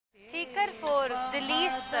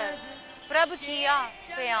दलीस sir प्रभ किया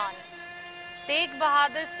प्यान तेग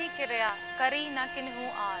बहादुर सी किरिया करी ना किन्हू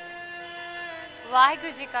आन।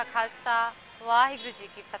 वाहिगुरु जी का खालसा वाहिगुरु जी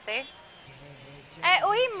की फतेह। ਇਹ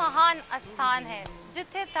ਉਹੀ ਮਹਾਨ ਅਸਥਾਨ ਹੈ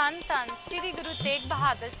ਜਿੱਥੇ ਧੰਨ ਧੰਨ ਸ਼੍ਰੀ ਗੁਰੂ ਤੇਗ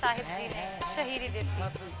ਬਹਾਦਰ ਸਾਹਿਬ ਜੀ ਨੇ ਸ਼ਹੀਦੀ ਦਿੱਤੀ,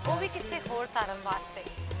 ਉਹ ਵੀ ਕਿਸੇ ਹੋਰ ਧਰਮ ਵਾਸਤੇ,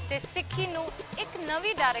 ਤੇ ਸਿੱਖੀ ਨੂੰ ਇੱਕ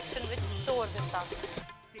ਨਵੀਂ ਡਾਇਰੈਕਸ਼ਨ ਵਿੱਚ ਤੋੜ ਦਿੱਤਾ।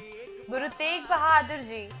 Guru Tegh Bahadur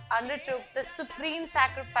Ji undertook the supreme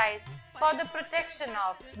sacrifice for the protection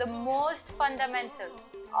of the most fundamental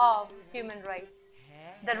of human rights,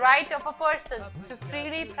 the right of a person to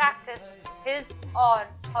freely practice his or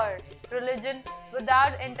her religion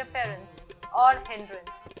without interference or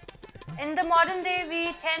hindrance. In the modern day, we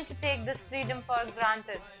tend to take this freedom for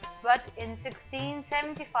granted, but in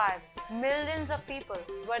 1675, millions of people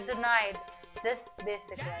were denied this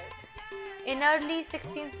basic right. In early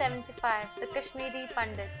 1675, the Kashmiri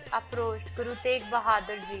Pandits approached Guru Tegh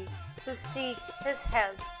Bahadur Ji to seek his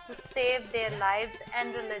help to save their lives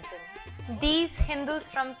and religion. These Hindus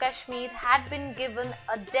from Kashmir had been given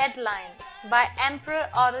a deadline by Emperor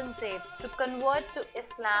Aurangzeb to convert to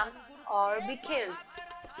Islam or be killed.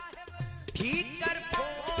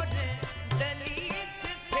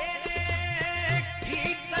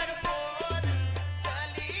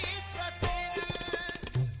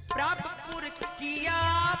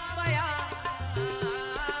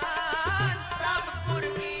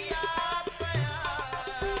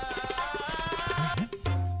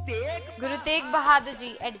 Guru Tegh Bahadur Ji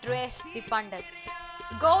addressed the Pandits.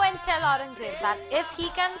 Go and tell Aurangzeb that if he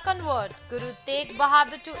can convert Guru Tegh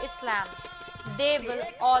Bahadur to Islam, they will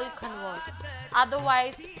all convert.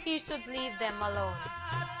 Otherwise, he should leave them alone.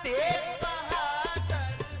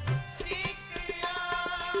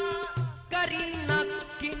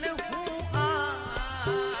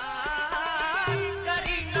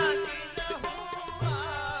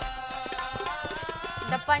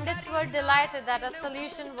 The Pandits were delighted that a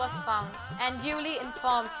solution was found and duly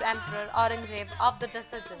informed Emperor Aurangzeb of the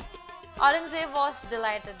decision. Aurangzeb was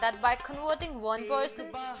delighted that by converting one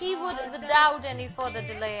person, he would without any further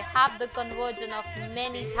delay have the conversion of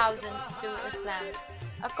many thousands to Islam.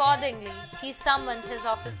 Accordingly, he summoned his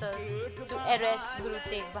officers to arrest Guru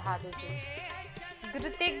Tegh Bahadur Ji.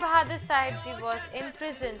 Guru Tegh Bahadur Sahib Ji was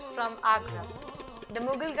imprisoned from Agra. The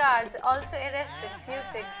Mughal guards also arrested few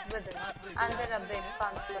Sikhs within under a big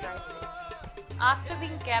conspiracy. After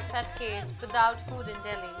being kept at cage without food in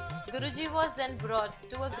Delhi, Guruji was then brought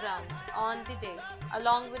to a ground on the day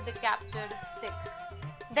along with the captured Sikhs.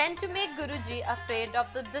 Then, to make Guruji afraid of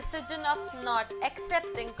the decision of not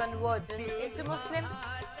accepting conversion into Muslim,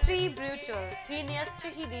 3 brutal, heinous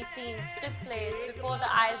Shahidi scenes took place before the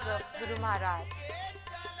eyes of Guru Maharaj.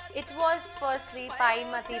 It was firstly Pai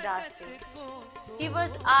Mati Das Ji. He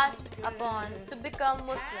was asked upon to become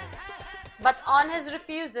Muslim, but on his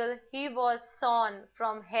refusal, he was sawn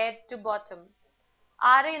from head to bottom.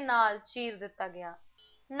 Aare naal cheer ditta gaya.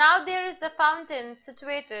 Now there is a fountain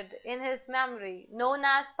situated in his memory known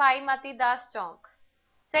as Pai Mati Das Chowk.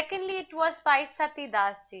 Secondly, it was Pai Sati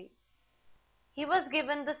Das Ji. He was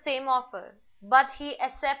given the same offer, but he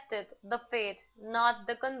accepted the fate, not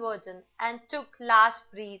the conversion, and took last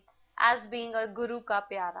breath as being a Guru ka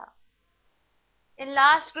pyara. In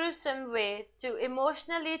last gruesome way to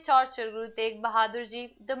emotionally torture Guru Tegh Bahadur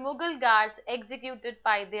Ji, the Mughal guards executed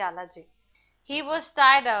Pai Diyala Ji. He was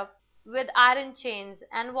tied up with iron chains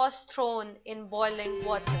and was thrown in boiling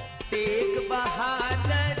water. Tegh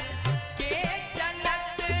Bahadur ke chalat,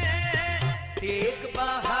 Tegh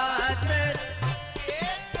Bahadur ke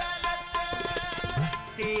chalat,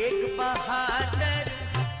 Tegh Bahadur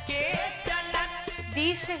ke chalat.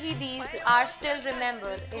 These Shahidis are still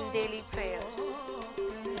remembered in daily prayers.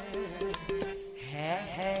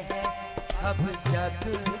 सब जग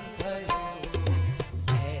भयो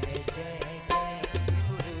जय जय जय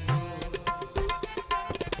सुरलो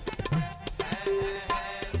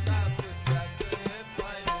सब जग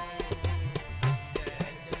भयो जय जय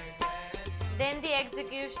जय. Then the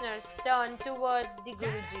executioners turned toward the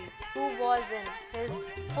Guruji, who was in his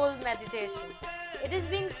full meditation. It is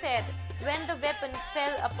being said, when the weapon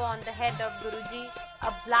fell upon the head of Guruji,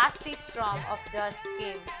 a blasty storm of dust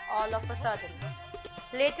came all of a sudden.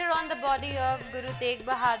 Later on, the body of Guru Tegh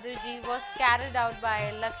Bahadur Ji was carried out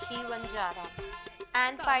by Lakhi Vanjara,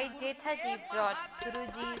 and Pai Jetha Ji brought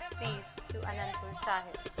Guruji's feast to Anandpur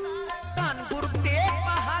Sahib. Dhan Guru Tegh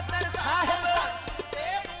Bahadur Sahib,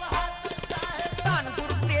 Tegh Bahadur Sahib, Dhan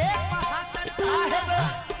Guru Tegh Bahadur Sahib,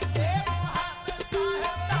 Tegh Bahadur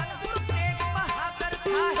Sahib, Dhan Guru Tegh Bahadur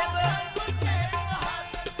Sahib, Tegh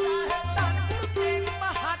Bahadur Sahib, Dhan Guru Tegh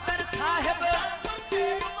Bahadur Sahib,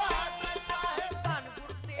 Tegh Bahadur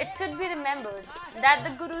Sahib. It should be remembered that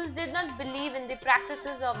the Gurus did not believe in the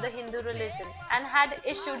practices of the Hindu religion and had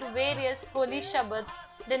issued various holy shabads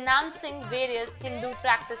denouncing various Hindu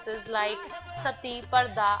practices like sati,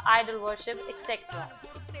 parda, idol worship, etc.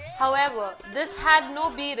 However, this had no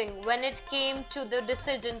bearing when it came to the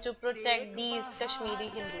decision to protect these Kashmiri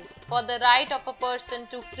Hindus, for the right of a person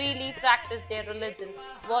to freely practice their religion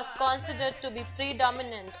was considered to be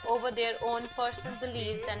predominant over their own personal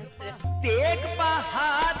beliefs and preferences.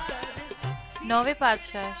 नौवें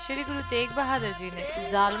पातशाह श्री गुरु तेग बहादुर जी ने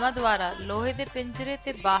ਜ਼ਾਲਮਾਂ ਦੁਆਰਾ ਲੋਹੇ ਦੇ ਪਿੰਜਰੇ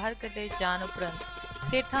ਤੇ ਬਾਹਰ ਕੱਢੇ ਜਾਣ ਉਪਰੰਤ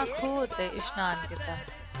ਹੇਠਾਂ ਖੂਹ ਉੱਤੇ ਇਸ਼ਨਾਨ ਕੀਤਾ।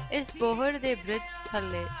 ਇਸ ਬੋਹੜ ਦੇ ਬ੍ਰਿਜ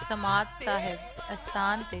ਥੱਲੇ ਸਮਾਧ ਸਾਹਿਬ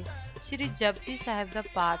ਅਸਥਾਨ ਤੇ ਸ਼੍ਰੀ ਜਪਜੀ ਸਾਹਿਬ ਦਾ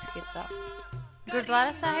ਪਾਠ ਕੀਤਾ।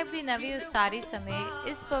 ਗੁਰਦੁਆਰਾ ਸਾਹਿਬ ਦੀ ਨਵੀਂ ਉਸਾਰੀ ਸਮੇਂ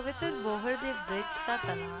ਇਸ ਪਵਿੱਤਰ ਬੋਹੜ ਦੇ ਬ੍ਰਿਜ ਦਾ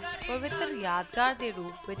ਤਣਾ ਪਵਿੱਤਰ ਯਾਦਗਾਰ ਦੇ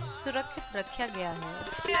ਰੂਪ ਵਿੱਚ ਸੁਰੱਖਿਅਤ ਰੱਖਿਆ ਗਿਆ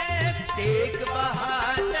ਹੈ। ਤੇਗ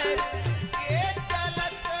ਬਹਾਦਰ ਕੇ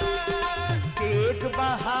ਚਲਤ, ਤੇਗ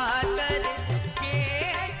ਬਹਾਦਰ ਕੇ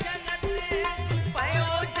ਚਲਤ,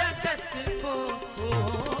 ਪਇਓ ਜਗਤ ਕੋ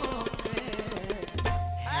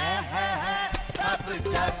ਹੈ ਸਭ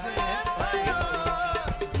ਜਗ